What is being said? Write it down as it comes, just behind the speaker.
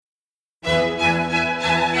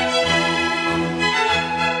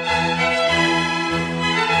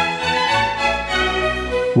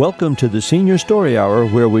Welcome to the Senior Story Hour,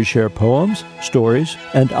 where we share poems, stories,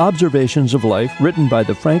 and observations of life written by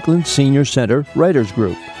the Franklin Senior Center Writers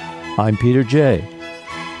Group. I'm Peter J.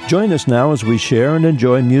 Join us now as we share and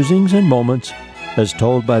enjoy musings and moments as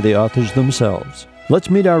told by the authors themselves. Let's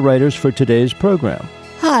meet our writers for today's program.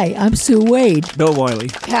 Hi, I'm Sue Wade. Bill Wiley.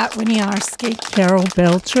 Pat Winiarski. Carol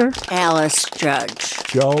Belcher. Alice Judge.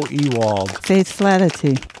 Joe Ewald. Faith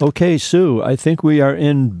Flaherty. Okay, Sue, I think we are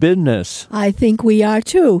in business. I think we are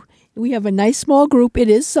too. We have a nice small group. It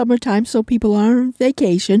is summertime, so people are on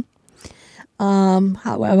vacation.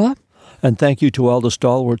 However. And thank you to all the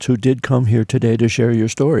stalwarts who did come here today to share your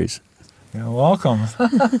stories. You're welcome.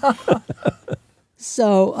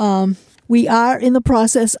 So, we are in the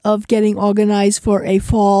process of getting organized for a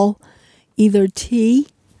fall either tea,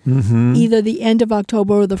 either the end of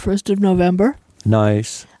October or the 1st of November.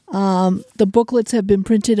 Nice. The booklets have been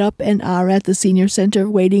printed up and are at the Senior Center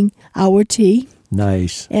waiting our tea.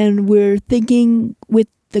 Nice. And we're thinking with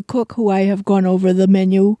the cook, who I have gone over the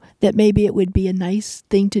menu, that maybe it would be a nice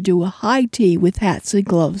thing to do a high tea with hats and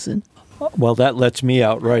gloves. And well, that lets me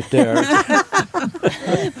out right there.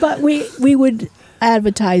 But we would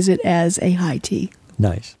advertise it as a high tea.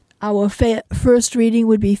 Nice. Our first reading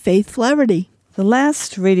would be Faith Flaherty. The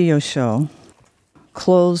last radio show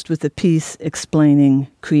closed with a piece explaining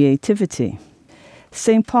creativity.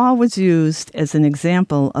 St. Paul was used as an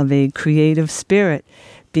example of a creative spirit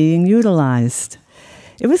being utilized.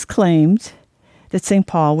 It was claimed that St.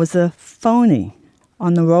 Paul was a phony.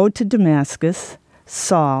 On the road to Damascus,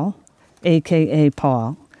 Saul, a.k.a.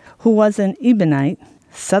 Paul, who was an Ebionite,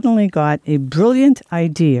 suddenly got a brilliant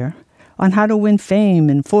idea on how to win fame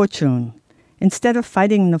and fortune. Instead of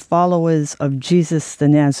fighting the followers of Jesus the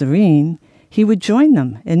Nazarene, he would join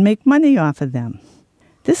them and make money off of them.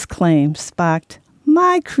 This claim sparked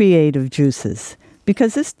my creative juices,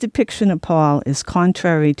 because this depiction of Paul is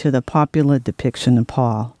contrary to the popular depiction of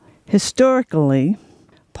Paul. Historically,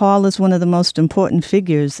 Paul is one of the most important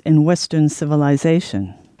figures in Western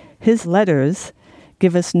civilization. His letters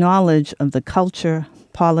give us knowledge of the culture,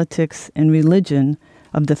 politics, and religion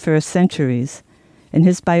of the first centuries, and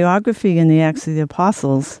his biography in the Acts of the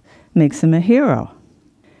Apostles makes him a hero.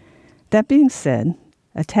 That being said,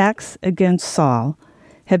 attacks against Saul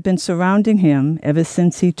have been surrounding him ever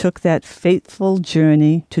since he took that fateful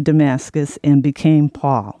journey to Damascus and became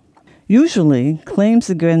Paul. Usually, claims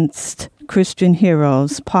against Christian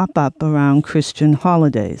heroes pop up around Christian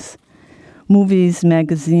holidays. Movies,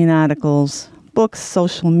 magazine articles, books,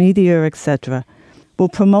 social media, etc. will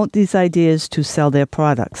promote these ideas to sell their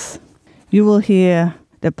products. You will hear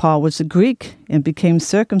that Paul was a Greek and became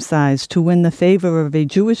circumcised to win the favor of a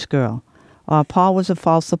Jewish girl, or Paul was a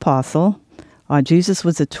false apostle, or Jesus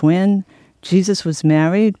was a twin, Jesus was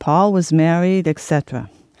married, Paul was married, etc.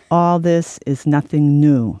 All this is nothing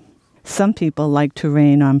new. Some people like to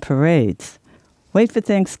rain on parades. Wait for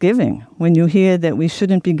Thanksgiving when you hear that we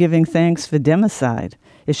shouldn't be giving thanks for democide.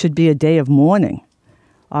 It should be a day of mourning.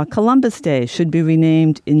 Or Columbus Day should be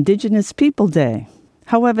renamed Indigenous People Day.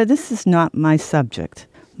 However, this is not my subject.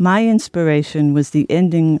 My inspiration was the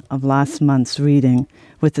ending of last month's reading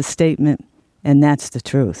with the statement, "And that's the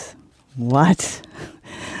truth." What?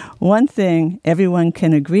 One thing everyone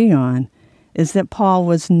can agree on is that Paul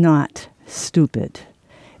was not stupid.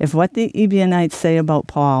 If what the Ebionites say about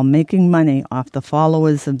Paul making money off the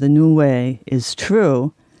followers of the New Way is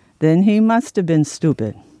true, then he must have been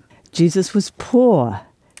stupid. Jesus was poor.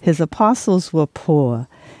 His apostles were poor,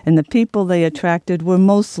 and the people they attracted were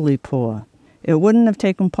mostly poor. It wouldn't have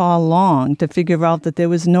taken Paul long to figure out that there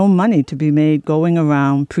was no money to be made going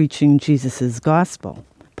around preaching Jesus' gospel.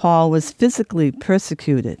 Paul was physically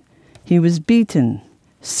persecuted. He was beaten,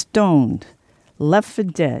 stoned, left for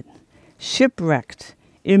dead, shipwrecked,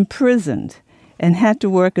 imprisoned, and had to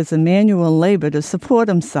work as a manual labor to support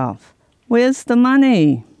himself. Where's the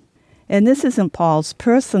money? And this isn't Paul's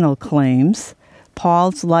personal claims.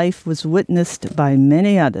 Paul's life was witnessed by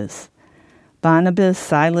many others. Barnabas,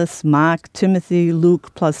 Silas, Mark, Timothy,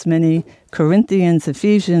 Luke, plus many Corinthians,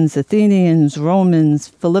 Ephesians, Athenians, Romans,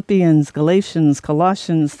 Philippians, Galatians,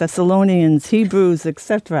 Colossians, Thessalonians, Hebrews,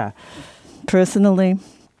 etc. Personally,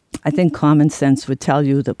 I think common sense would tell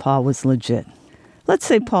you that Paul was legit. Let's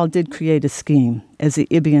say Paul did create a scheme, as the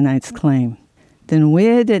Ebionites claim. Then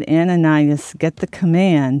where did Ananias get the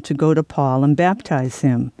command to go to Paul and baptize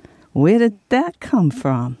him? Where did that come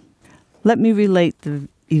from? Let me relate the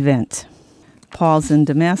event. Paul's in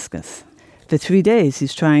Damascus. For 3 days,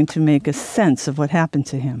 he's trying to make a sense of what happened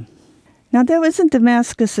to him. Now there was in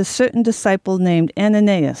Damascus a certain disciple named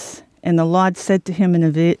Ananias, and the Lord said to him in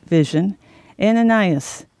a vision,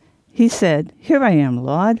 "Ananias." He said, "Here I am,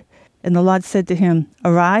 Lord." And the Lord said to him,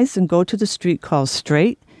 Arise and go to the street called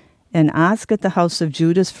Straight, and ask at the house of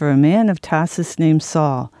Judas for a man of Tarsus named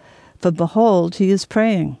Saul. For behold, he is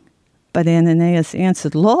praying. But Ananias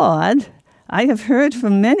answered, Lord, I have heard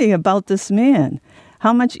from many about this man,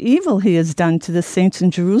 how much evil he has done to the saints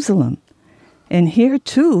in Jerusalem. And here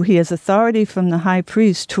too he has authority from the high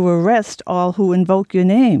priest to arrest all who invoke your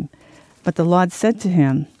name. But the Lord said to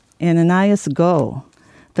him, Ananias, go.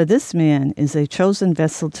 For this man is a chosen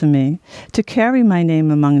vessel to me, to carry my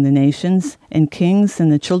name among the nations and kings and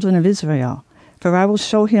the children of Israel. For I will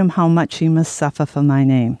show him how much he must suffer for my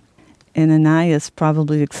name. Ananias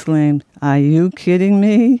probably exclaimed, Are you kidding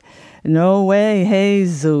me? No way,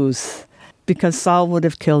 Jesus. Because Saul would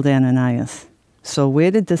have killed Ananias. So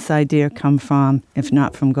where did this idea come from, if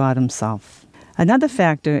not from God himself? Another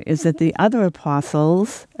factor is that the other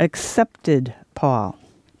apostles accepted Paul.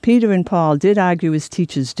 Peter and Paul did argue as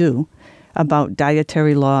teachers do about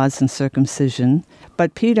dietary laws and circumcision,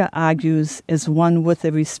 but Peter argues as one with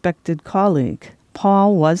a respected colleague.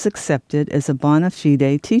 Paul was accepted as a bona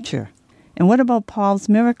fide teacher. And what about Paul's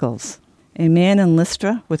miracles? A man in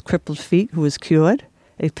Lystra with crippled feet who was cured,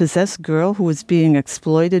 a possessed girl who was being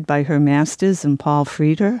exploited by her masters and Paul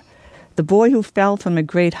freed her, the boy who fell from a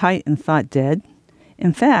great height and thought dead.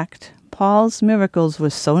 In fact, Paul's miracles were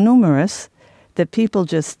so numerous that people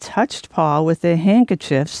just touched Paul with their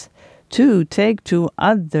handkerchiefs to take to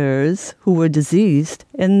others who were diseased,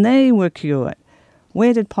 and they were cured.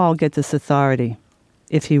 Where did Paul get this authority,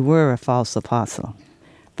 if he were a false apostle?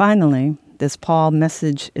 Finally, there's Paul's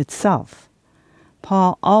message itself.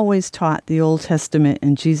 Paul always taught the Old Testament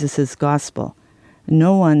and Jesus' gospel.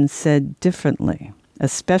 No one said differently,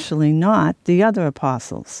 especially not the other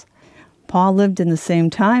apostles. Paul lived in the same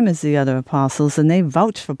time as the other apostles, and they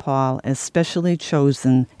vouched for Paul as specially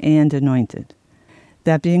chosen and anointed.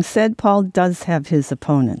 That being said, Paul does have his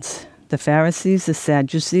opponents: the Pharisees, the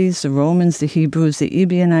Sadducees, the Romans, the Hebrews, the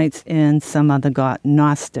Ebionites, and some other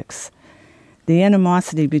Gnostics. The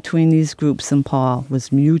animosity between these groups and Paul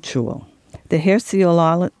was mutual. The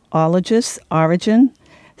heresiologist Origen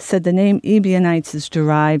said the name Ebionites is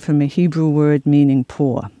derived from a Hebrew word meaning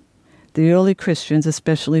poor. The early Christians,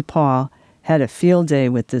 especially Paul, had a field day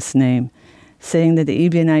with this name, saying that the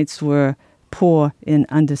Ebionites were poor in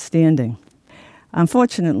understanding.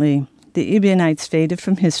 Unfortunately, the Ebionites faded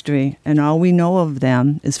from history, and all we know of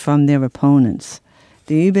them is from their opponents.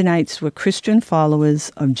 The Ebionites were Christian followers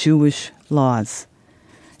of Jewish laws.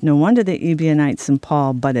 No wonder the Ebionites and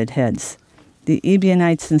Paul butted heads. The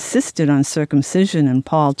Ebionites insisted on circumcision, and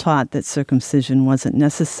Paul taught that circumcision wasn't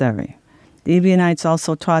necessary. The Ebionites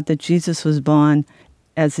also taught that Jesus was born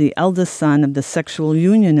as the eldest son of the sexual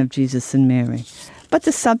union of Jesus and Mary. But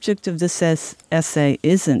the subject of this essay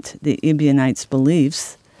isn't the Ebionites'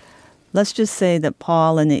 beliefs. Let's just say that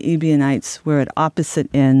Paul and the Ebionites were at opposite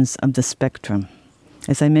ends of the spectrum.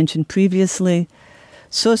 As I mentioned previously,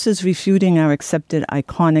 sources refuting our accepted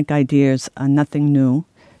iconic ideas are nothing new.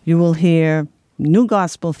 You will hear, new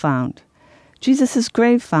gospel found, Jesus'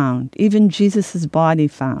 grave found, even Jesus' body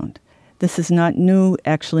found. This is not new.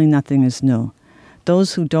 Actually, nothing is new.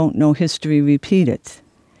 Those who don't know history repeat it.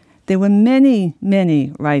 There were many,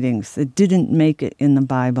 many writings that didn't make it in the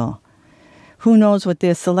Bible. Who knows what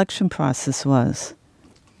their selection process was?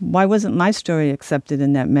 Why wasn't my story accepted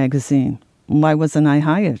in that magazine? Why wasn't I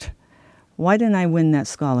hired? Why didn't I win that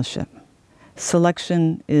scholarship?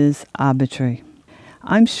 Selection is arbitrary.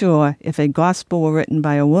 I'm sure if a gospel were written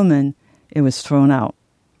by a woman, it was thrown out.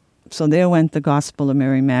 So there went the Gospel of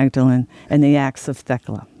Mary Magdalene and the Acts of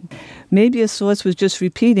Thecla. Maybe a source was just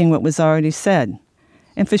repeating what was already said.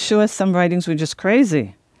 And for sure, some writings were just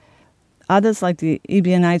crazy. Others, like the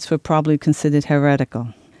Ebionites, were probably considered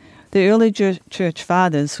heretical. The early church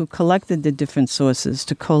fathers who collected the different sources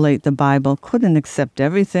to collate the Bible couldn't accept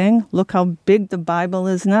everything. Look how big the Bible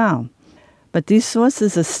is now. But these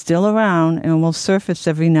sources are still around and will surface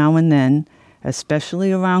every now and then,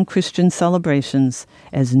 especially around Christian celebrations,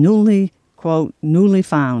 as newly, quote, newly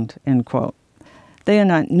found, end quote. They are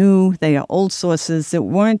not new. They are old sources that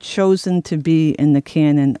weren't chosen to be in the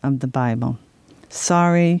canon of the Bible.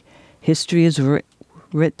 Sorry, history is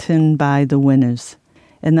written by the winners.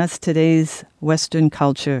 And thus today's Western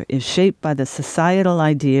culture is shaped by the societal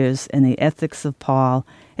ideas and the ethics of Paul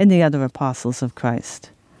and the other apostles of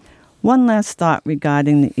Christ. One last thought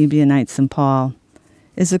regarding the Ebionites and Paul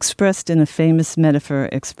is expressed in a famous metaphor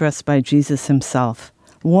expressed by Jesus himself,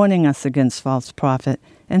 warning us against false prophet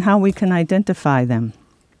and how we can identify them.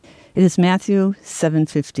 It is Matthew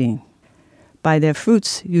 7:15. By their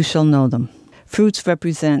fruits you shall know them. Fruits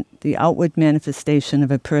represent the outward manifestation of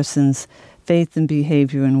a person's faith and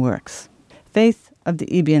behavior and works. Faith of the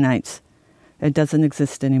Ebionites. It doesn't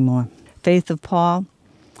exist anymore. Faith of Paul,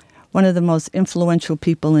 one of the most influential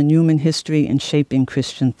people in human history in shaping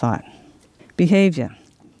Christian thought. Behavior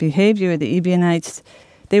of the Ebionites,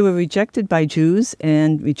 they were rejected by Jews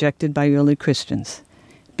and rejected by early Christians.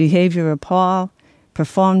 Behavior of Paul,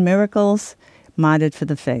 performed miracles, martyred for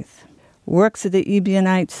the faith. Works of the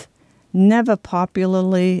Ebionites, never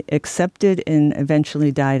popularly accepted and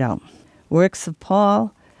eventually died out. Works of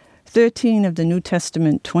Paul, 13 of the New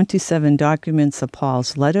Testament, 27 documents of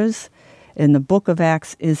Paul's letters, and the book of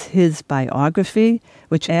Acts is his biography,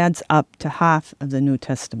 which adds up to half of the New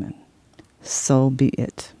Testament. So be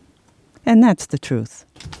it. And that's the truth.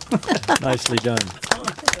 Nicely done.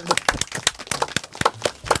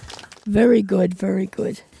 Very good, very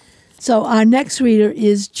good. So our next reader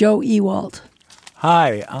is Joe Ewald.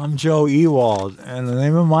 Hi, I'm Joe Ewald, and the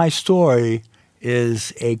name of my story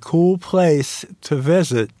is A Cool Place to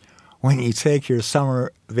Visit When You Take Your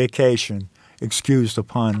Summer Vacation. Excuse the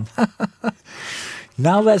pun.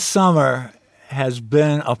 Now that summer has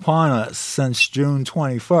been upon us since June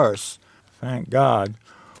 21st, thank God,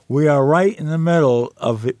 we are right in the middle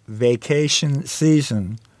of vacation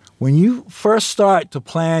season. When you first start to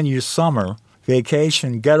plan your summer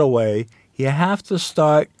vacation getaway, you have to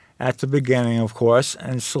start at the beginning, of course,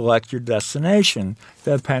 and select your destination,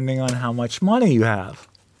 depending on how much money you have.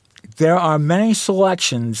 There are many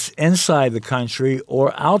selections inside the country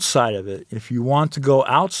or outside of it. If you want to go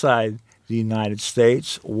outside the United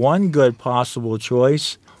States, one good possible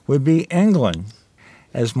choice would be England,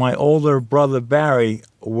 as my older brother Barry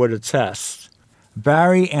would attest.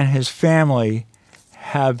 Barry and his family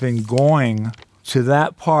have been going to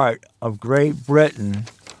that part of Great Britain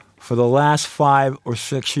for the last 5 or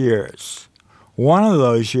 6 years. One of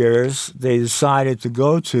those years, they decided to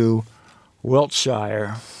go to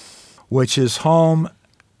Wiltshire, which is home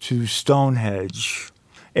to Stonehenge.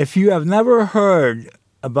 If you have never heard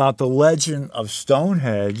about the legend of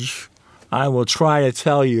Stonehenge, I will try to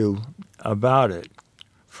tell you about it.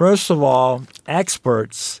 First of all,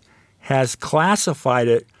 experts has classified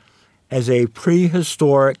it as a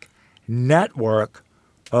prehistoric network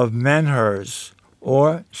of menhirs,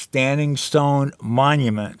 or standing stone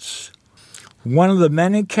monuments. One of the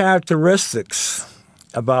many characteristics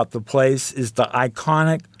about the place is the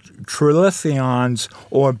iconic trilithions,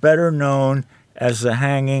 or better known as the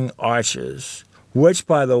hanging arches, which,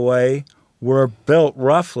 by the way, were built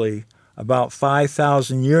roughly about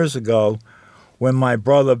 5,000 years ago. When my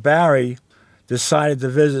brother Barry decided to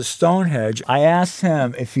visit Stonehenge, I asked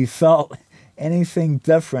him if he felt anything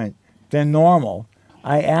different than normal.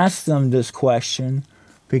 I asked him this question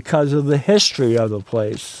because of the history of the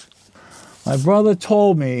place. My brother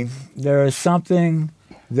told me there is something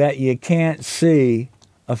that you can't see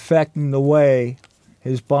affecting the way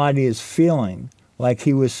his body is feeling, like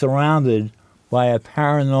he was surrounded by a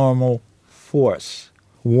paranormal force.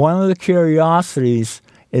 One of the curiosities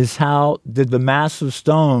is how did the massive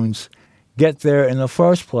stones get there in the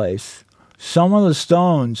first place? Some of the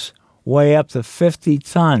stones weigh up to 50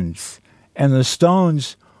 tons, and the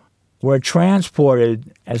stones were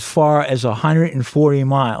transported as far as 140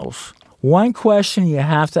 miles. One question you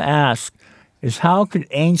have to ask is how could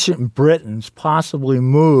ancient Britons possibly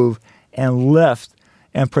move and lift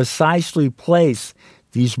and precisely place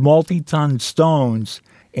these multi-ton stones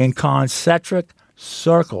in concentric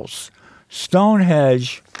circles?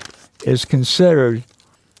 Stonehenge is considered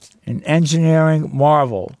an engineering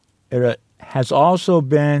marvel. It has also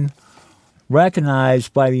been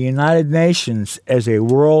recognized by the United Nations as a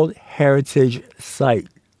World Heritage Site.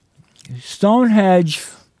 Stonehenge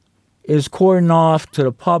is cordoned off to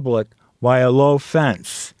the public by a low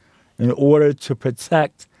fence in order to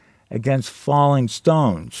protect against falling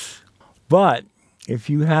stones. But if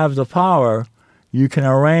you have the power, you can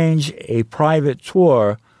arrange a private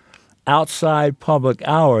tour outside public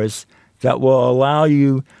hours that will allow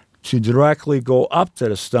you to directly go up to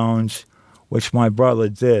the stones, which my brother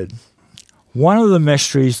did. One of the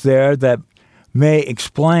mysteries there that may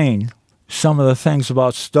explain some of the things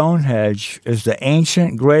about Stonehenge is the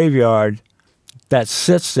ancient graveyard that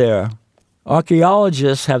sits there.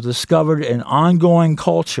 Archaeologists have discovered an ongoing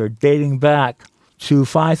culture dating back to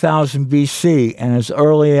 5000 BC and as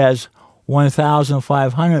early as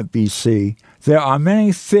 1500 BC. There are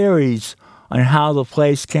many theories on how the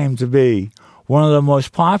place came to be. One of the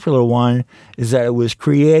most popular one is that it was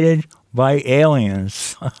created by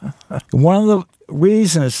aliens. One of the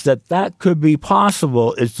reasons that could be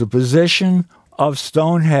possible is the position of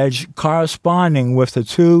Stonehenge corresponding with the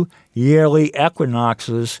 2 yearly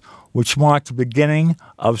equinoxes, which mark the beginning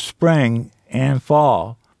of spring and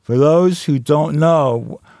fall. For those who don't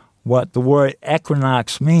know what the word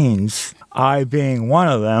equinox means, I being one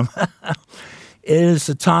of them, it is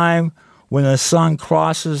the time when the sun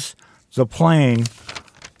crosses the plane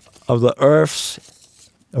of the Earth's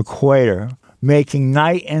equator, making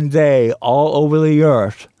night and day all over the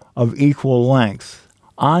Earth of equal length.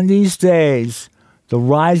 On these days, the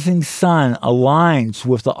rising sun aligns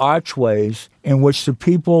with the archways in which the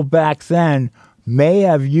people back then may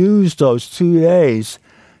have used those 2 days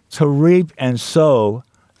to reap and sow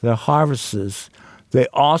their harvests. They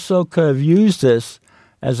also could have used this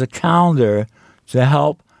as a calendar to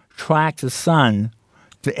help track the sun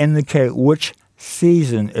to indicate which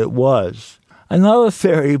season it was. Another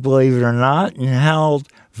theory, believe it or not, and held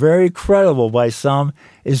very credible by some,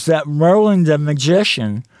 is that Merlin the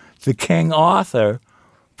magician to King Arthur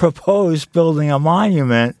proposed building a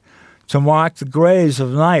monument to mark the graves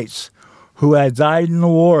of knights who had died in the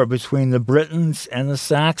war between the Britons and the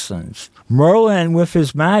Saxons. Merlin, with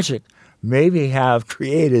his magic, maybe have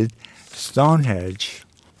created Stonehenge.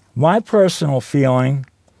 My personal feeling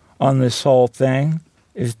on this whole thing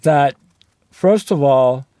is that, first of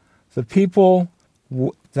all, the people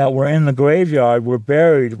that were in the graveyard were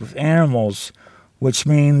buried with animals, which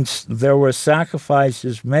means there were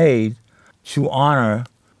sacrifices made to honor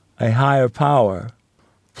a higher power.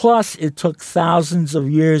 Plus, it took thousands of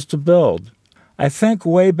years to build. I think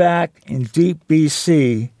way back in deep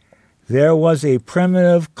BC, there was a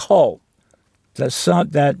primitive cult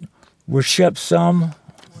that worshipped someone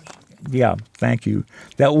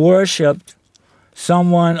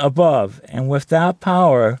above, and with that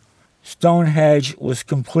power, Stonehenge was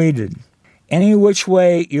completed. Any which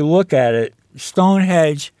way you look at it,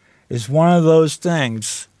 Stonehenge is one of those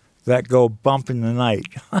things that go bump in the night.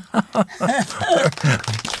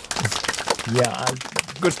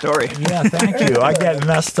 Good story. Yeah, thank you. I get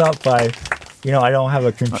messed up by, I don't have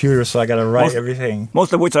a computer, so I got to write everything.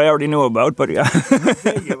 Most of which I already knew about, but yeah.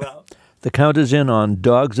 The count is in on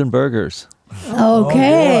dogs and burgers.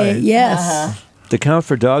 Okay, yes. Uh-huh. The count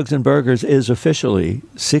for dogs and burgers is officially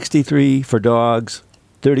 63 for dogs,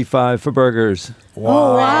 35 for burgers.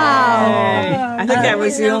 Oh, wow. I think that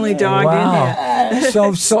was the only dog in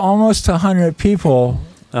here. So almost 100 people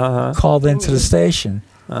called into the station.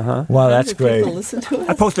 Wow, that's great.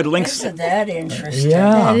 I posted links. Isn't that interesting?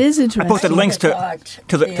 Yeah. That is interesting. I posted links to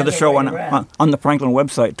the show on the Franklin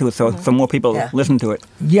website too, so more people listen to it.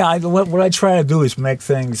 Yeah, what I try to do is make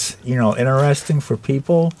things, interesting for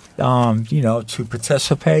people, to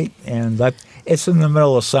participate, and it's in the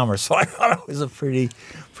middle of summer, so I thought it was a pretty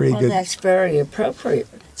good. That's very appropriate.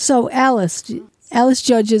 So, Alice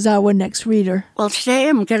Judge is our next reader. Well, today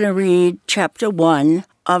I'm going to read chapter 1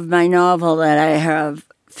 of my novel that I have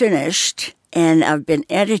finished, and I've been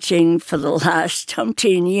editing for the last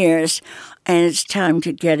umpteen years, and it's time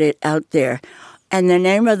to get it out there. And the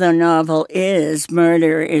name of the novel is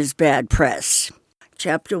Murder is Bad Press.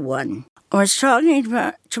 Chapter 1. I was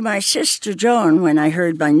talking to my sister Joan when I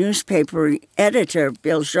heard my newspaper editor,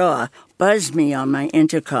 Bill Shaw, buzz me on my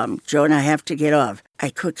intercom. "Joan, I have to get off." I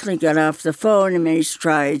quickly got off the phone and made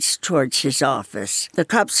strides towards his office. The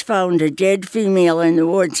cops found a dead female in the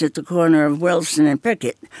woods at the corner of Wilson and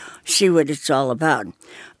Pickett. See what it's all about.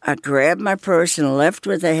 I grabbed my purse and left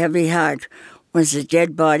with a heavy heart. Was the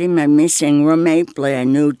dead body my missing roommate, Blair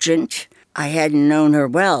Nugent? I hadn't known her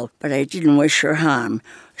well, but I didn't wish her harm.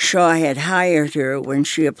 Shaw had hired her when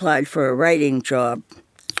she applied for a writing job.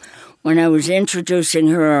 When I was introducing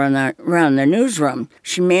her around the newsroom,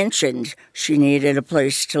 she mentioned she needed a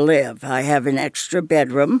place to live. I have an extra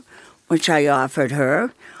bedroom, which I offered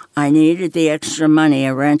her. I needed the extra money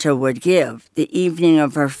a renter would give. The evening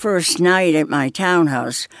of her first night at my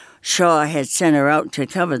townhouse, Shaw had sent her out to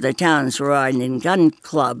cover the town's Rod and Gun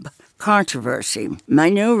Club controversy. My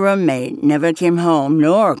new roommate never came home,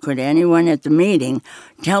 nor could anyone at the meeting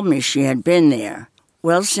tell me she had been there.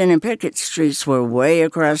 Wilson and Pickett Streets were way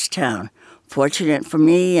across town. Fortunate for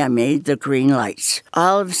me, I made the green lights.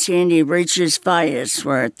 All of Sandy Ridge's fires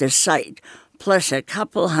were at the site, plus a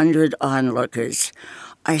couple hundred onlookers.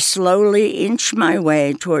 I slowly inched my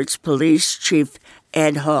way towards Police Chief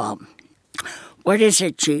Ed Hall. "What is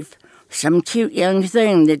it, Chief?" "Some cute young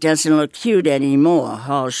thing that doesn't look cute anymore,"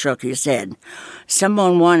 Hall shook his head.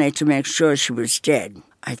 "Someone wanted to make sure she was dead."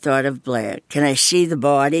 I thought of Blair. "Can I see the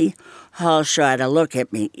body?" Hall shot a look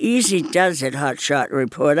at me. "Easy does it, hotshot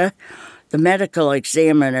reporter. The medical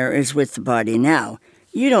examiner is with the body now.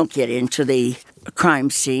 You don't get into the crime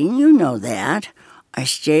scene, you know that." I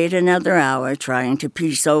stayed another hour trying to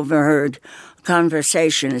piece overheard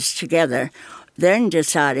conversations together, then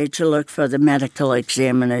decided to look for the medical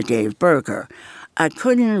examiner, Dave Berger. I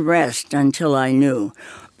couldn't rest until I knew.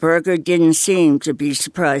 Berger didn't seem to be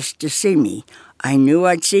surprised to see me. I knew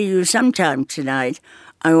I'd see you sometime tonight.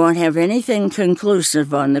 I won't have anything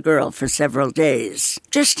conclusive on the girl for several days.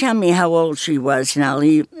 Just tell me how old she was, and I'll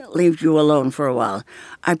leave you alone for a while.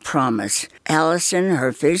 I promise. Allison,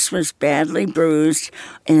 her face was badly bruised,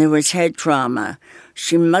 and there was head trauma.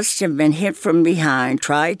 She must have been hit from behind,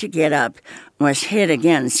 tried to get up, and was hit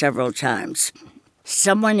again several times.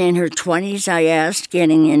 Someone in her 20s, I asked,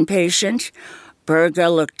 getting impatient. Berger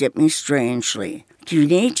looked at me strangely. Do you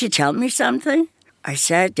need to tell me something? I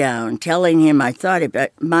sat down, telling him I thought it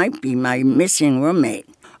might be my missing roommate.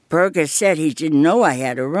 Berger said he didn't know I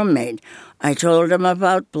had a roommate. I told him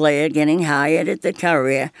about Blair getting hired at the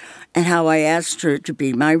Courier and how I asked her to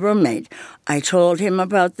be my roommate. I told him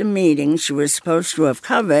about the meeting she was supposed to have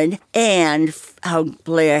covered and how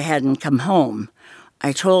Blair hadn't come home.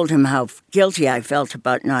 I told him how guilty I felt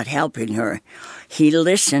about not helping her. He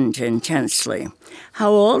listened intensely. How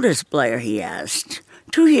old is Blair, he asked.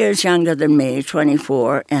 2 years younger than me,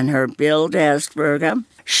 24, and her build, asked Berger.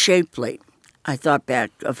 Shapely. I thought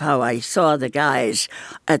back of how I saw the guys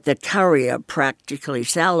at the Courier practically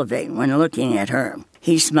salivate when looking at her.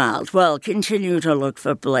 He smiled. Well, continue to look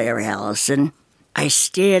for Blair, Allison. I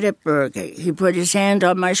stared at Berger. He put his hand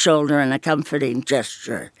on my shoulder in a comforting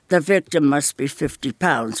gesture. The victim must be 50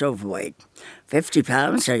 pounds overweight. 50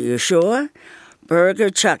 pounds, are you sure? Berger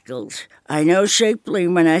chuckled. I know Shapely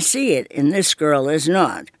when I see it, and this girl is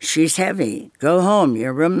not. She's heavy. Go home.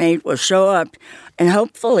 Your roommate will show up, and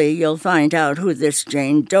hopefully you'll find out who this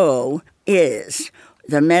Jane Doe is.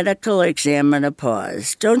 The medical examiner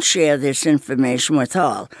paused. Don't share this information with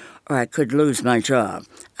Hall, or I could lose my job.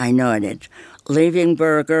 I nodded. Leaving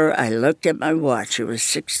Berger, I looked at my watch. It was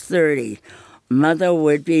 6:30. Mother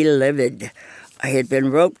would be livid. I had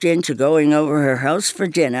been roped into going over her house for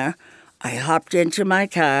dinner. I hopped into my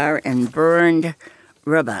car and burned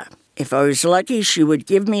rubber. If I was lucky, she would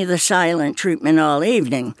give me the silent treatment all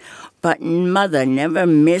evening, but Mother never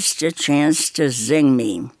missed a chance to zing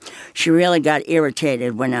me. She really got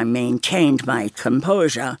irritated when I maintained my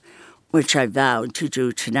composure, which I vowed to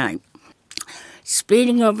do tonight.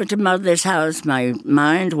 Speeding over to Mother's house, my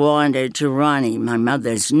mind wandered to Ronnie, my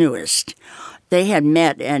mother's newest. They had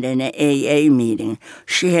met at an AA meeting.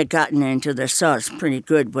 She had gotten into the sauce pretty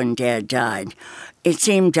good when Dad died. It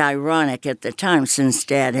seemed ironic at the time since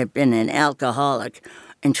Dad had been an alcoholic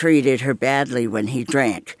and treated her badly when he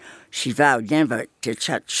drank. She vowed never to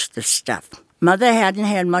touch the stuff. Mother hadn't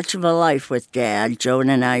had much of a life with Dad. Joan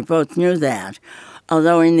and I both knew that.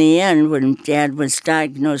 Although in the end, when Dad was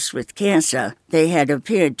diagnosed with cancer, they had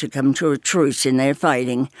appeared to come to a truce in their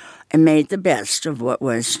fighting and made the best of what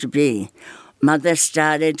was to be. Mother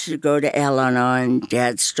started to go to Al-Anon, and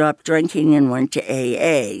Dad stopped drinking and went to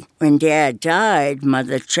AA. When Dad died,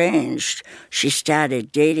 Mother changed. She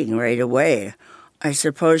started dating right away. I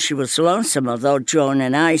suppose she was lonesome, although Joan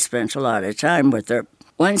and I spent a lot of time with her.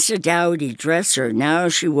 Once a dowdy dresser, now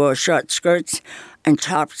she wore short skirts and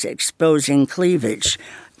tops exposing cleavage.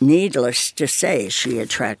 Needless to say, she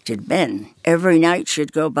attracted men. Every night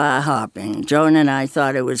she'd go bar hopping. Joan and I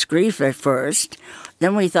thought it was grief at first.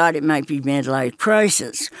 Then we thought it might be midlife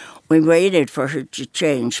crisis. We waited for her to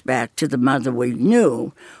change back to the mother we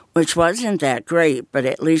knew, which wasn't that great, but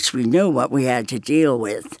at least we knew what we had to deal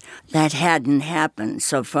with. That hadn't happened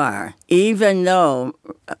so far. Even though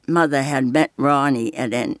Mother had met Ronnie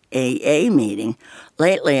at an AA meeting,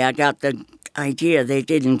 lately I got the idea they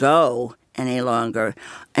didn't go any longer,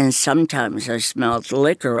 and sometimes I smelled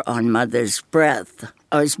liquor on Mother's breath.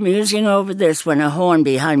 I was musing over this when a horn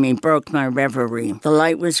behind me broke my reverie. The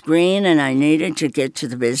light was green, and I needed to get to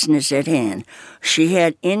the business at hand. She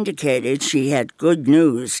had indicated she had good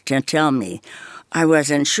news to tell me. I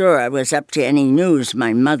wasn't sure I was up to any news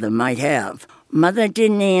my mother might have. Mother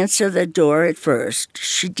didn't answer the door at first.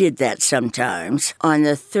 She did that sometimes. On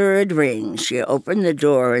the third ring, she opened the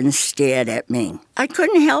door and stared at me. I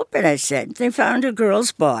couldn't help it, I said. They found a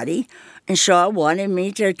girl's body, and Shaw wanted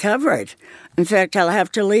me to cover it. In fact, I'll have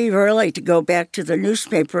to leave early to go back to the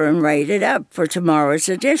newspaper and write it up for tomorrow's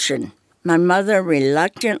edition. My mother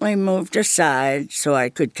reluctantly moved aside so I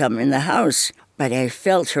could come in the house, but I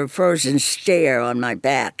felt her frozen stare on my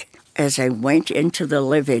back as I went into the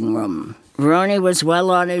living room. Ronnie was well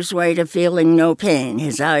on his way to feeling no pain.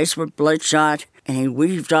 His eyes were bloodshot, and he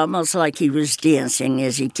weaved almost like he was dancing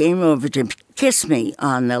as he came over to kiss me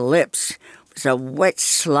on the lips. It was a wet,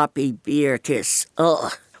 sloppy beer kiss.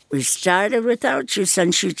 Ugh. We started without you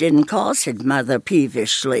since you didn't call, said Mother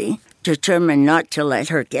peevishly, determined not to let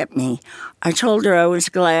her get me. I told her I was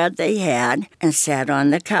glad they had and sat on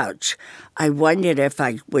the couch. I wondered if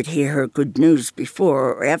I would hear her good news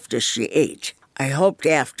before or after she ate. I hoped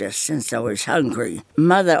after, since I was hungry.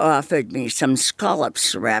 Mother offered me some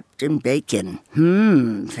scallops wrapped in bacon.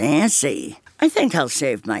 Fancy. I think I'll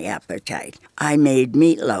save my appetite. I made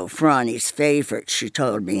meatloaf, Ronnie's favorite, she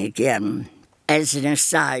told me again. As an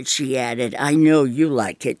aside, she added, I know you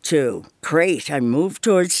like it too. Great. I moved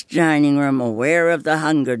towards the dining room, aware of the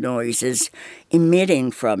hunger noises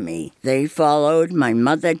emitting from me. They followed, my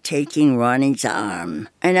mother taking Ronnie's arm.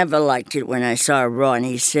 I never liked it when I saw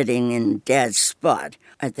Ronnie sitting in Dad's spot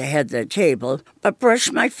at the head of the table, but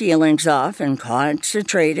brushed my feelings off and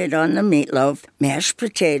concentrated on the meatloaf, mashed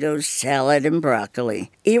potatoes, salad, and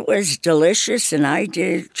broccoli. It was delicious, and I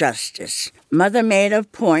did justice. Mother made a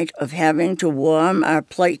point of having to warm our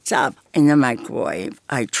plates up in the microwave.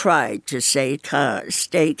 I tried to stay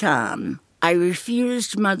calm. I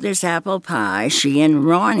refused Mother's apple pie. She and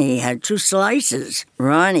Ronnie had 2 slices.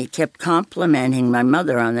 Ronnie kept complimenting my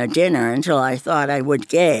mother on the dinner until I thought I would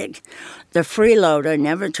gag. The freeloader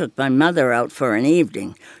never took my mother out for an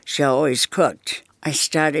evening. She always cooked. I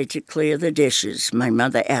started to clear the dishes. My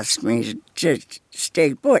mother asked me to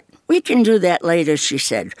stay put. We can do that later, she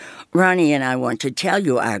said. Ronnie and I want to tell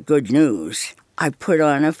you our good news. I put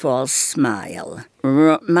on a false smile.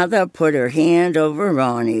 Mother put her hand over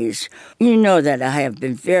Ronnie's. You know that I have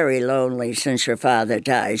been very lonely since your father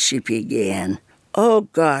died, she began. Oh,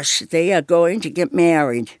 gosh, they are going to get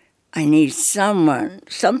married. I need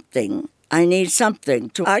something. I need something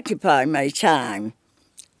to occupy my time.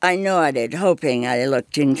 I nodded, hoping I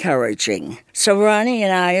looked encouraging. So Ronnie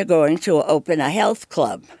and I are going to open a health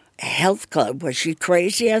club. A health club? Was she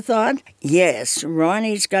crazy, I thought? Yes,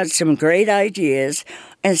 Ronnie's got some great ideas,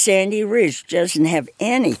 and Sandy Ridge doesn't have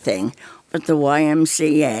anything but the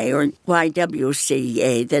YMCA or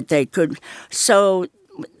YWCA that they could... So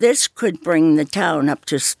this could bring the town up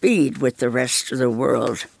to speed with the rest of the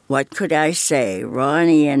world. What could I say?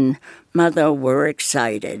 Ronnie and Mother were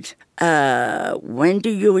excited. When do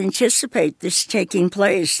you anticipate this taking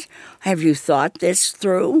place? Have you thought this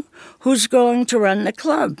through? Who's going to run the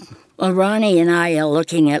club? Well, Ronnie and I are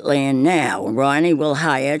looking at land now. Ronnie will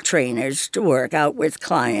hire trainers to work out with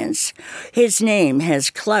clients. His name has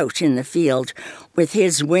clout in the field with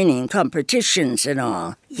his winning competitions and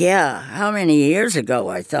all. Yeah, how many years ago,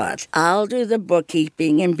 I thought. I'll do the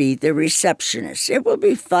bookkeeping and be the receptionist. It will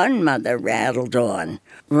be fun, Mother rattled on.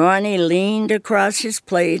 Ronnie leaned across his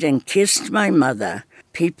plate and kissed my mother.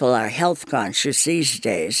 People are health conscious these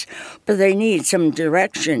days, but they need some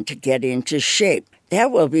direction to get into shape.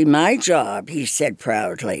 That will be my job, he said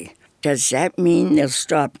proudly. Does that mean they'll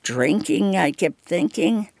stop drinking? I kept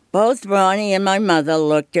thinking. Both Ronnie and my mother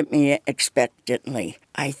looked at me expectantly.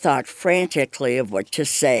 I thought frantically of what to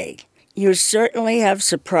say. You certainly have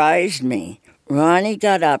surprised me. Ronnie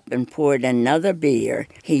got up and poured another beer.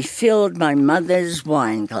 He filled my mother's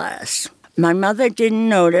wine glass. My mother didn't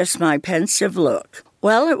notice my pensive look.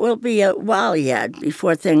 Well, it will be a while yet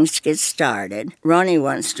before things get started. Ronnie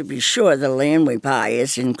wants to be sure the land we buy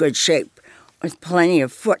is in good shape, with plenty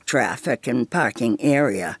of foot traffic and parking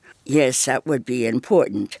area. Yes, that would be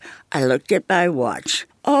important. I looked at my watch.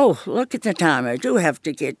 Oh, look at the time. I do have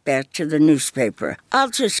to get back to the newspaper. I'll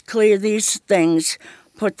just clear these things,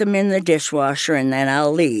 put them in the dishwasher, and then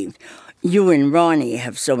I'll leave. You and Ronnie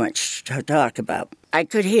have so much to talk about. I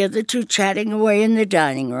could hear the 2 chatting away in the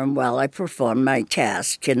dining room while I performed my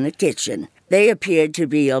task in the kitchen. They appeared to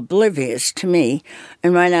be oblivious to me,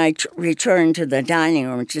 and when I returned to the dining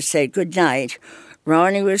room to say good night,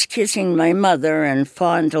 Ronnie was kissing my mother and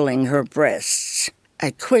fondling her breasts.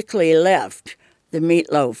 I quickly left, the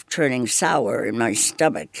meatloaf turning sour in my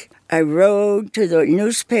stomach. I rode to the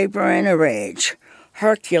newspaper in a rage.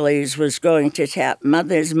 Hercules was going to tap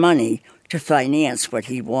Mother's money to finance what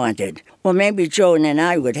he wanted. Well, maybe Joan and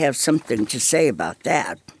I would have something to say about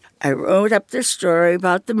that. I wrote up the story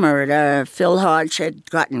about the murder. Phil Hodge had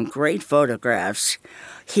gotten great photographs.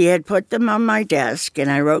 He had put them on my desk, and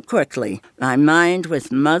I wrote quickly, my mind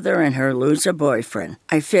with Mother and her loser boyfriend.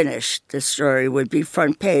 I finished. The story would be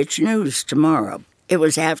front page news tomorrow. It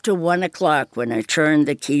was after 1 o'clock when I turned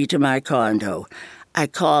the key to my condo. I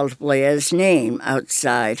called Blair's name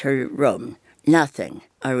outside her room. Nothing.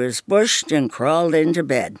 I was bushed and crawled into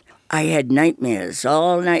bed. I had nightmares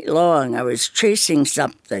all night long. I was chasing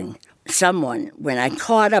someone. When I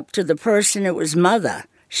caught up to the person, it was Mother.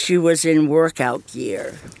 She was in workout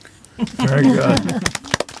gear. Very good.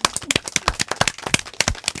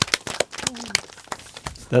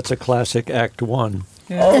 That's a classic Act 1.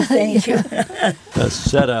 Yeah. Oh, thank you. A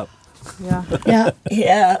setup. Yeah.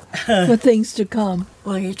 Yeah. For things to come.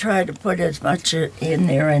 Well, you try to put as much in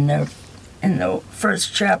there in the in the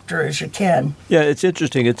first chapter as you can. Yeah, it's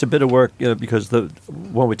interesting. It's a bit of work because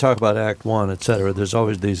when we talk about Act 1, et cetera, there's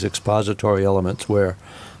always these expository elements where,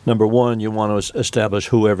 number one, you want to establish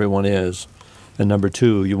who everyone is, and number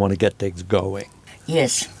two, you want to get things going.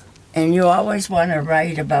 Yes, and you always want to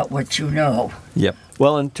write about what you know. Yep.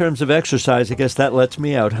 Well, in terms of exercise, I guess that lets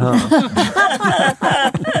me out, huh?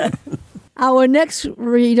 Our next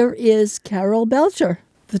reader is Carol Belcher.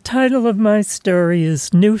 The title of my story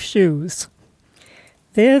is New Shoes.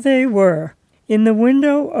 There they were. In the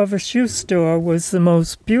window of a shoe store was the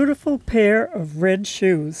most beautiful pair of red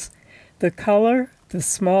shoes. The color, the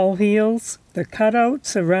small heels, the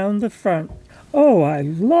cutouts around the front. Oh, I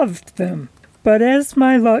loved them. But as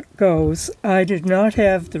my luck goes, I did not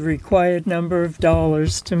have the required number of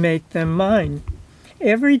dollars to make them mine.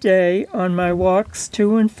 Every day on my walks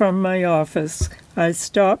to and from my office, I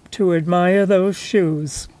stopped to admire those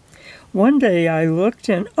shoes. One day I looked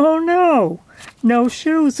and, oh no, no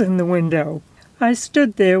shoes in the window. I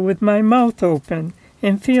stood there with my mouth open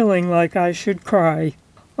and feeling like I should cry.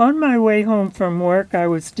 On my way home from work, I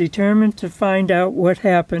was determined to find out what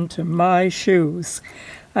happened to my shoes.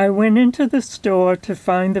 I went into the store to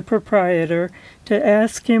find the proprietor to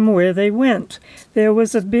ask him where they went. There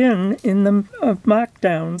was a bin of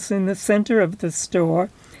markdowns in the center of the store,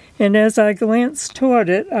 and as I glanced toward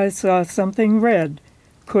it, I saw something red.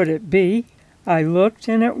 Could it be? I looked,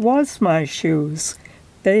 and it was my shoes.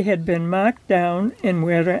 They had been marked down and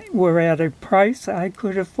were at a price I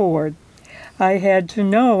could afford. I had to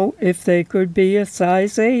know if they could be a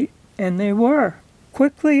size 8, and they were.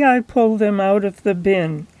 Quickly I pulled them out of the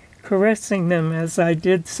bin, caressing them as I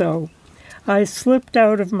did so. I slipped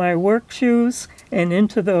out of my work shoes and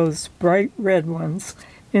into those bright red ones.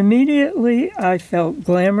 Immediately I felt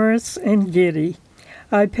glamorous and giddy.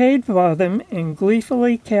 I paid for them and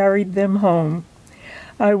gleefully carried them home.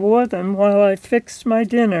 I wore them while I fixed my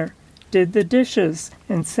dinner, did the dishes,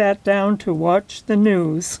 and sat down to watch the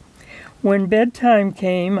news. When bedtime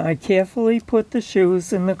came, I carefully put the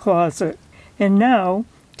shoes in the closet. And now,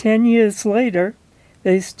 10 years later,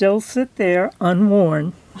 they still sit there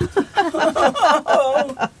unworn. Can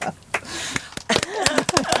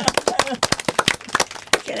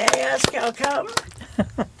I ask how come?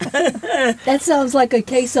 That sounds like a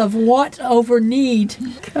case of want over need.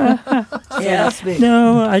 Yeah.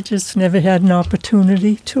 No, I just never had an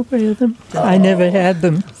opportunity to wear them. I never had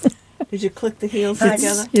them. Did you click the heels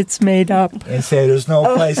together? It's made up. And say there's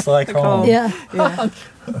no place like home. Yeah.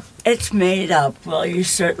 It's made up. Well, you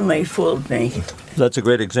certainly fooled me. That's a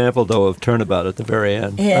great example, though, of turnabout at the very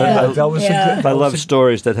end. Yeah. That was a good. I love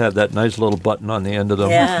stories that have that nice little button on the end of them.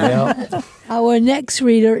 Yeah. Our next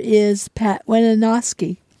reader is Pat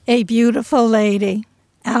Weninoski. A Beautiful Lady,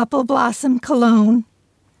 Apple Blossom Cologne,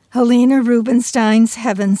 Helena Rubinstein's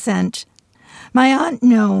Heaven Sent. My Aunt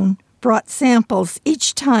Noan brought samples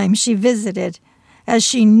each time she visited, as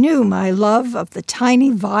she knew my love of the tiny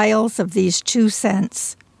vials of these 2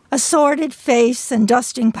 cents. Assorted face and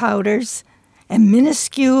dusting powders, and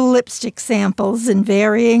minuscule lipstick samples in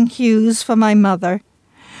varying hues for my mother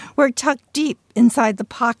were tucked deep inside the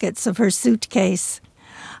pockets of her suitcase.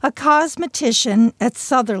 A cosmetician at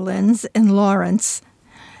Sutherland's in Lawrence,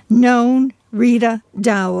 Noan Rita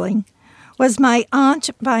Dowling, was my aunt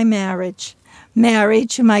by marriage, married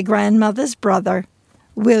to my grandmother's brother,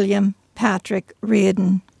 William Patrick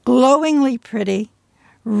Reardon. Glowingly pretty,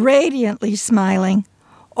 radiantly smiling,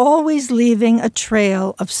 always leaving a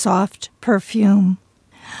trail of soft perfume.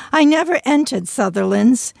 I never entered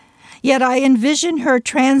Sutherland's, yet I envision her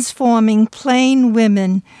transforming plain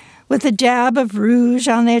women with a dab of rouge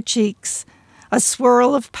on their cheeks, a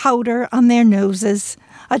swirl of powder on their noses,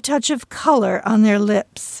 a touch of color on their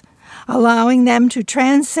lips, allowing them to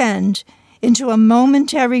transcend into a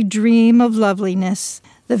momentary dream of loveliness,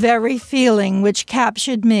 the very feeling which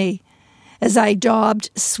captured me as I daubed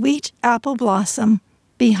sweet apple blossom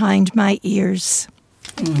behind my ears.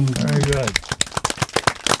 Very good.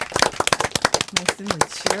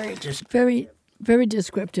 Very, very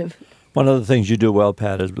descriptive. One of the things you do well,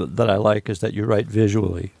 Pat, is that I like is that you write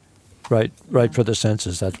visually. Right for the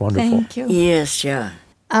senses. That's wonderful. Thank you. Yes, yeah.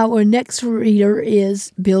 Our next reader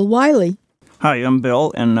is Bill Wiley. Hi, I'm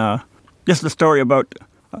Bill, and just a story about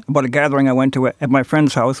a gathering I went to at my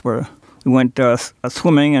friend's house where we went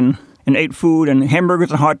swimming and ate food and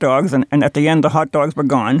hamburgers and hot dogs, and at the end the hot dogs were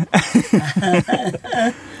gone.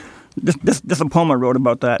 This a poem I wrote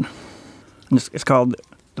about that. It's called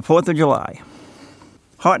The 4th of July.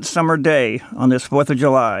 Hot summer day on this 4th of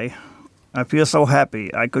July. I feel so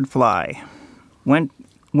happy I could fly. Went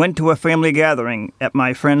to a family gathering at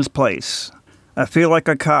my friend's place. I feel like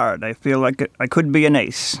a card. I feel like I could be an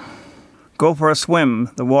ace. Go for a swim,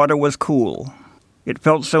 the water was cool. It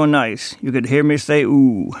felt so nice, you could hear me say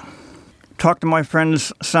ooh. Talk to my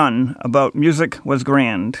friend's son about music was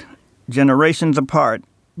grand. Generations apart,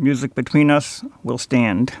 music between us will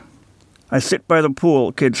stand. I sit by the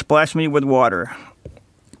pool, kids splash me with water.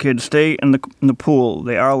 Kids stay in the pool,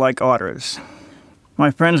 they are like otters. My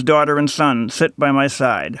friend's daughter and son sit by my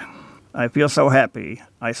side. I feel so happy,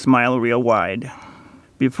 I smile real wide.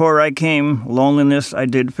 Before I came, loneliness I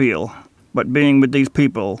did feel, but being with these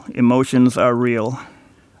people, emotions are real.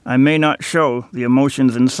 I may not show the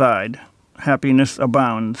emotions inside. Happiness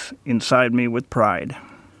abounds inside me with pride.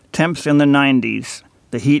 Temps in the 90s,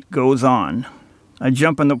 the heat goes on. I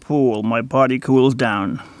jump in the pool, my body cools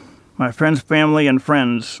down. My friends, family, and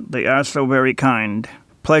friends, they are so very kind.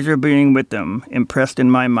 Pleasure being with them, impressed in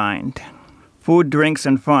my mind. Food, drinks,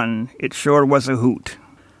 and fun, it sure was a hoot.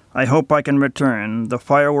 I hope I can return, the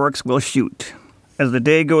fireworks will shoot. As the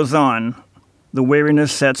day goes on, the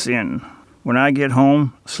weariness sets in. When I get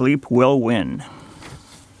home, sleep will win.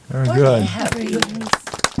 Very What good. a happy.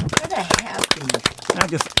 What a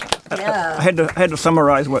happy. I had to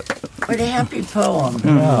summarize what. What a happy poem.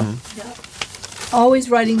 Yeah.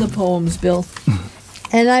 Always writing the poems, Bill.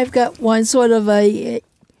 And I've got one sort of a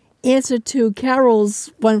answer to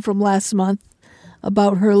Carol's one from last month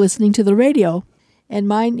about her listening to the radio. And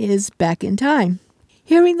mine is Back in Time.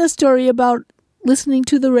 Hearing the story about listening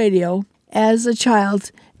to the radio as a child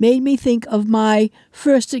made me think of my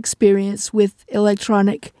first experience with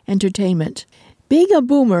electronic entertainment. Being a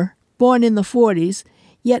boomer, born in the 40s,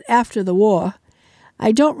 yet after the war,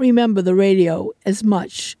 I don't remember the radio as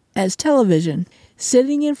much as television.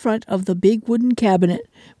 Sitting in front of the big wooden cabinet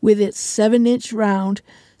with its 7-inch round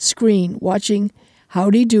screen watching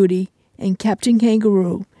Howdy Doody and Captain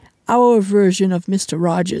Kangaroo, our version of Mr.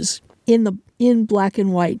 Rogers, in black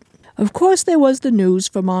and white. Of course there was the news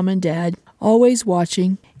for Mom and Dad, always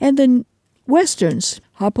watching, and the westerns,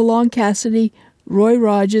 Hopalong Cassidy, Roy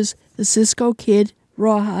Rogers, the Cisco Kid,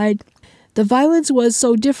 Rawhide. The violence was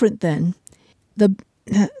so different then.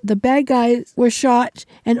 The bad guys were shot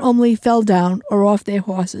and only fell down or off their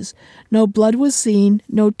horses. No blood was seen,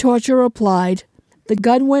 no torture applied. The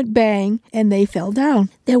gun went bang and they fell down.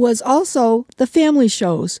 There was also the family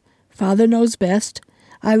shows, Father Knows Best,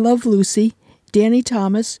 I Love Lucy, Danny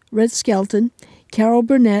Thomas, Red Skelton, Carol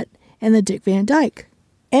Burnett, and the Dick Van Dyke.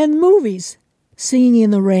 And movies, Singing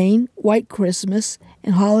in the Rain, White Christmas,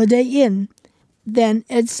 and Holiday Inn. Then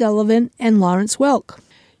Ed Sullivan and Lawrence Welk.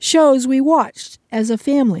 Shows we watched as a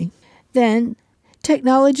family. Then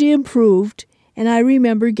technology improved, and I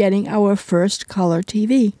remember getting our first color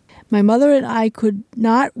TV. My mother and I could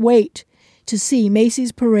not wait to see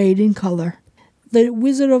Macy's Parade in color. The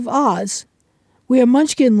Wizard of Oz, where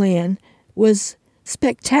Munchkin Land was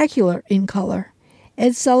spectacular in color.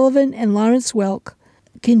 Ed Sullivan and Lawrence Welk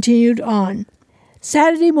continued on.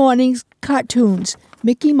 Saturday mornings, cartoons,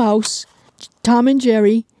 Mickey Mouse, Tom and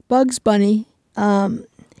Jerry, Bugs Bunny,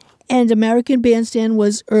 and American Bandstand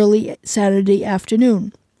was early Saturday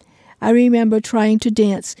afternoon. I remember trying to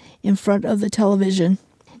dance in front of the television,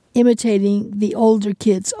 imitating the older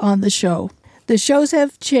kids on the show. The shows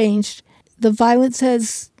have changed. The violence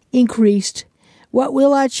has increased. What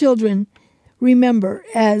will our children remember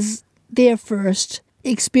as their first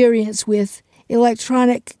experience with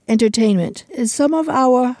electronic entertainment? Some of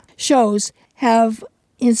our shows have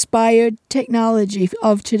inspired technology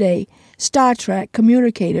of today. Star Trek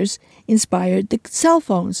communicators inspired the cell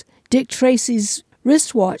phones. Dick Tracy's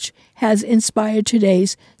wristwatch has inspired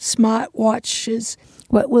today's smart watches.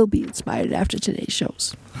 What will be inspired after today's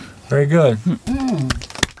shows? Very good.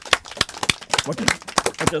 What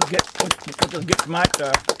does get smart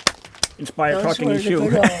inspire talking Those issue?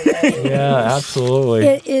 were the good old days. Yeah,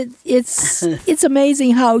 absolutely. It's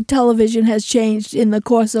amazing how television has changed in the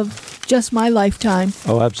course of just my lifetime.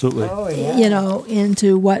 Oh, absolutely. You know,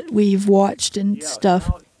 into what we've watched and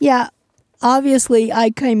stuff. Yeah, obviously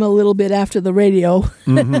I came a little bit after the radio,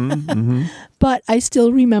 but I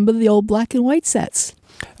still remember the old black and white sets.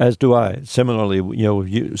 As do I. Similarly,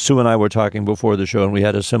 Sue and I were talking before the show, and we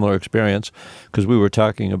had a similar experience because we were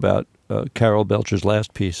talking about Carol Belcher's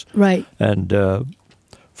last piece. Right. And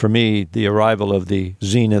for me, the arrival of the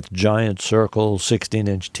Zenith Giant Circle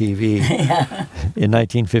 16-inch TV in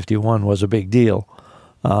 1951 was a big deal.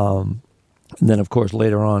 And then, of course,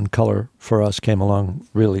 later on, color for us came along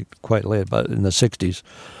really quite late, but in the 60s.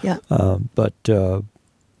 Yeah.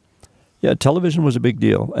 Yeah, television was a big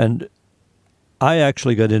deal. And I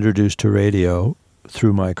actually got introduced to radio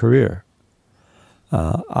through my career.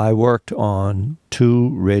 I worked on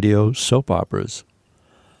 2 radio soap operas,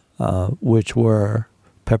 which were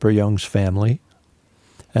Pepper Young's Family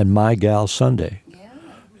and My Gal Sunday.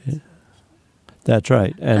 Yeah. That's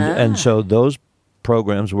right. And so those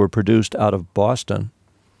programs were produced out of Boston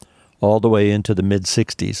all the way into the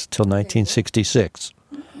mid-'60s till 1966.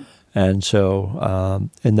 And so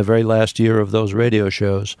in the very last year of those radio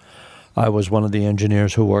shows, I was one of the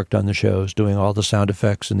engineers who worked on the shows, doing all the sound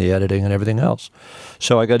effects and the editing and everything else.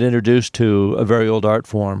 So I got introduced to a very old art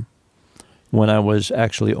form when I was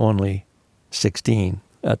actually only 16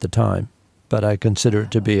 at the time, but I consider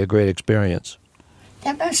it to be a great experience.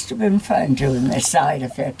 That must have been fun doing the side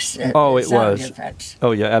effects. It sound was. Effects.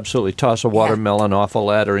 Oh, yeah, absolutely. Toss a watermelon off a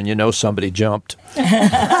ladder and you know somebody jumped.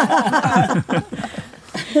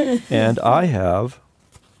 And I have,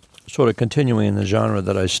 sort of continuing in the genre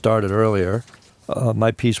that I started earlier,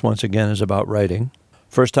 my piece once again is about writing.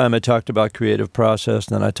 First time I talked about creative process,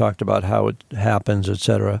 then I talked about how it happens,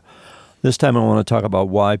 etc. This time I want to talk about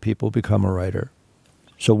why people become a writer.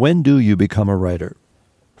 So when do you become a writer?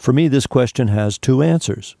 For me, this question has two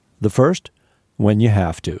answers. The first, when you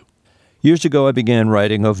have to. Years ago, I began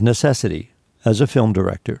writing of necessity as a film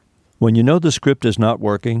director. When you know the script is not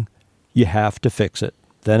working, you have to fix it,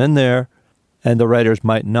 then and there, and the writers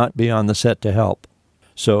might not be on the set to help.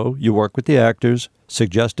 So you work with the actors,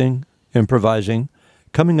 suggesting, improvising,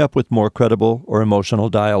 coming up with more credible or emotional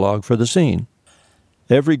dialogue for the scene.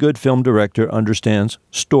 Every good film director understands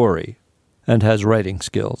story and has writing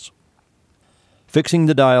skills. Fixing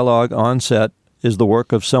the dialogue on set is the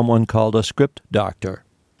work of someone called a script doctor.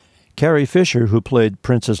 Carrie Fisher, who played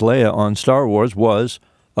Princess Leia on Star Wars, was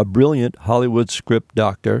a brilliant Hollywood script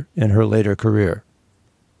doctor in her later career.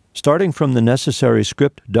 Starting from the necessary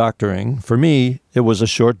script doctoring, for me, it was a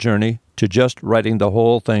short journey to just writing the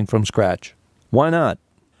whole thing from scratch. Why not?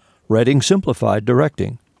 Writing simplified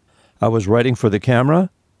directing. I was writing for the camera,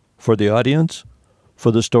 for the audience,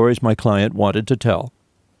 for the stories my client wanted to tell.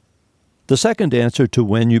 The second answer to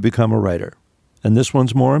when you become a writer, and this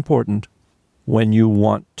one's more important, when you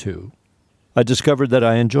want to. I discovered that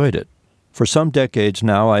I enjoyed it. For some decades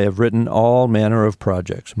now, I have written all manner of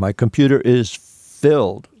projects. My computer is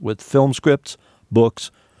filled with film scripts,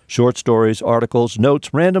 books, short stories, articles,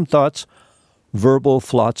 notes, random thoughts, verbal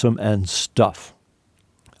flotsam, and stuff.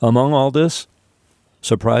 Among all this,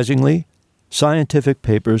 surprisingly, scientific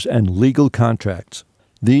papers and legal contracts.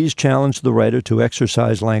 These challenge the writer to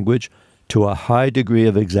exercise language to a high degree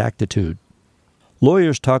of exactitude.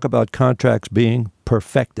 Lawyers talk about contracts being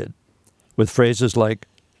perfected, with phrases like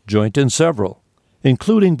joint and several,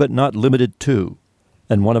 including but not limited to,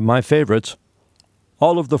 and one of my favorites,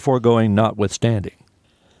 all of the foregoing notwithstanding.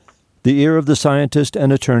 The ear of the scientist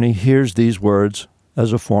and attorney hears these words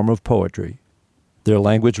as a form of poetry. Their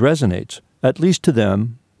language resonates, at least to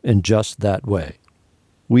them, in just that way.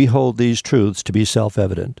 We hold these truths to be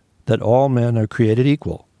self-evident, that all men are created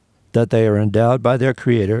equal, that they are endowed by their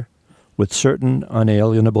Creator with certain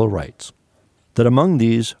unalienable rights, that among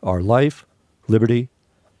these are life, liberty,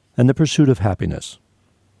 and the pursuit of happiness.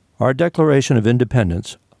 Our Declaration of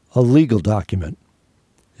Independence, a legal document,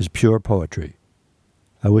 is pure poetry.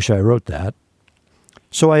 I wish I wrote that.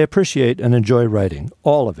 So I appreciate and enjoy writing,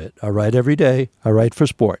 all of it. I write every day. I write for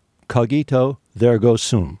sport. Cogito, there goes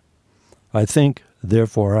sum. I think,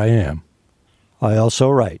 therefore I am. I also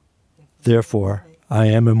write, therefore I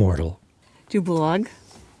am immortal. Do you blog?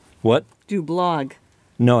 What? Do you blog?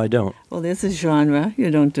 No, I don't. Well, there's a genre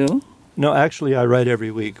you don't do. No, actually, I write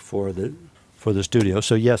every week for the studio.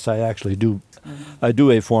 So yes, I actually do. I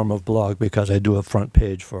do a form of blog because I do a front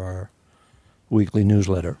page for our weekly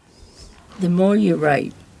newsletter. The more you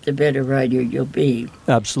write, the better writer you'll be.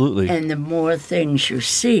 Absolutely. And the more things you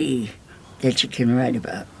see that you can write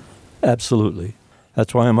about. Absolutely.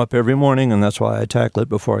 That's why I'm up every morning, and that's why I tackle it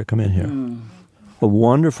before I come in here. A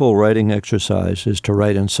wonderful writing exercise is to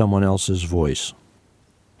write in someone else's voice.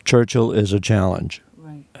 Churchill is a challenge.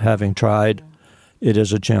 Right. Having tried, it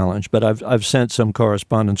is a challenge. But I've sent some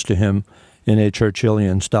correspondence to him in a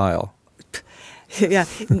Churchillian style. Yeah,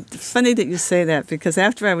 it's funny that you say that, because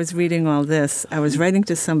after I was reading all this, I was writing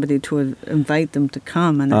to somebody to invite them to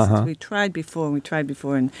come, and I said, we tried before,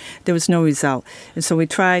 and there was no result. And so we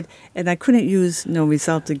tried, and I couldn't use no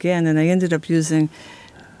result again, and I ended up using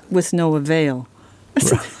with no avail.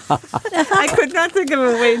 I could not think of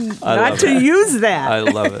a way not to use that. I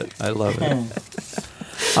love it.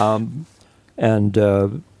 And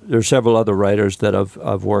there are several other writers that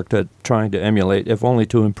I've worked at trying to emulate, if only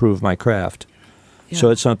to improve my craft. Yeah. So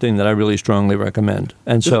it's something that I really strongly recommend.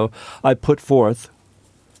 And so I put forth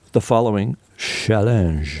the following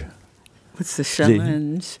challenge. What's the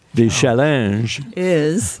challenge? The challenge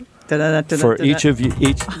is For each of you,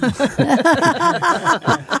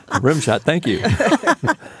 rim shot, thank you.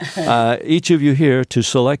 Each of you here to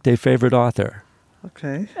select a favorite author.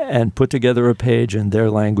 Okay. And put together a page in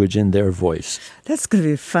their language, in their voice. That's going to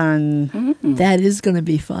be fun. Mm-hmm. That is going to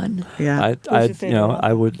be fun. Yeah.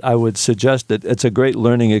 I would suggest that it's a great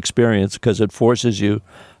learning experience because it forces you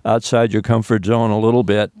outside your comfort zone a little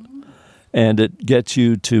bit, and it gets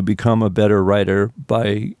you to become a better writer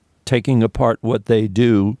by taking apart what they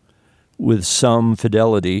do with some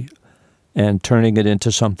fidelity and turning it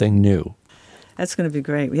into something new. That's going to be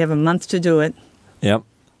great. We have a month to do it. Yep.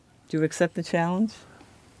 Do you accept the challenge?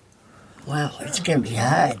 Wow, it's going to be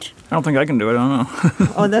hard. I don't think I can do it. I don't know.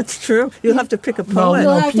 Oh, that's true. You'll have to pick a poet.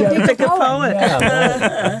 You'll have to pick a poet.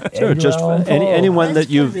 Sure, just anyone that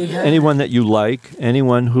you like,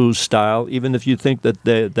 anyone whose style, even if you think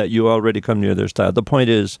that you already come near their style. The point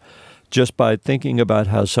is, just by thinking about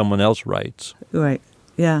how someone else writes. Right.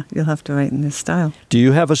 Yeah, you'll have to write in this style. Do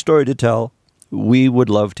you have a story to tell? We would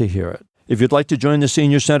love to hear it. If you'd like to join the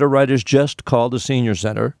Senior Center writers, just call the Senior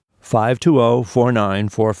Center,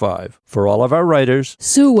 520-4945. For all of our writers,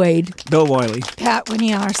 Sue Wade, Bill Wiley, Pat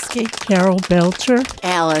Winiarski, Carol Belcher,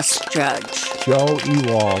 Alice Judge, Joe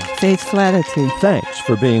Ewald. Faith Flaherty. thanks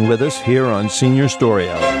for being with us here on Senior Story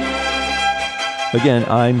Hour. Again,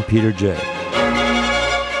 I'm Peter J.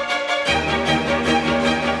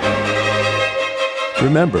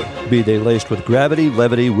 Remember, be they laced with gravity,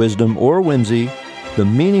 levity, wisdom, or whimsy, the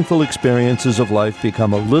meaningful experiences of life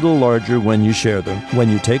become a little larger when you share them, when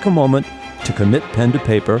you take a moment to commit pen to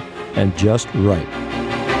paper and just write.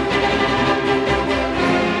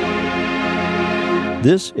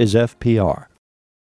 This is FPR,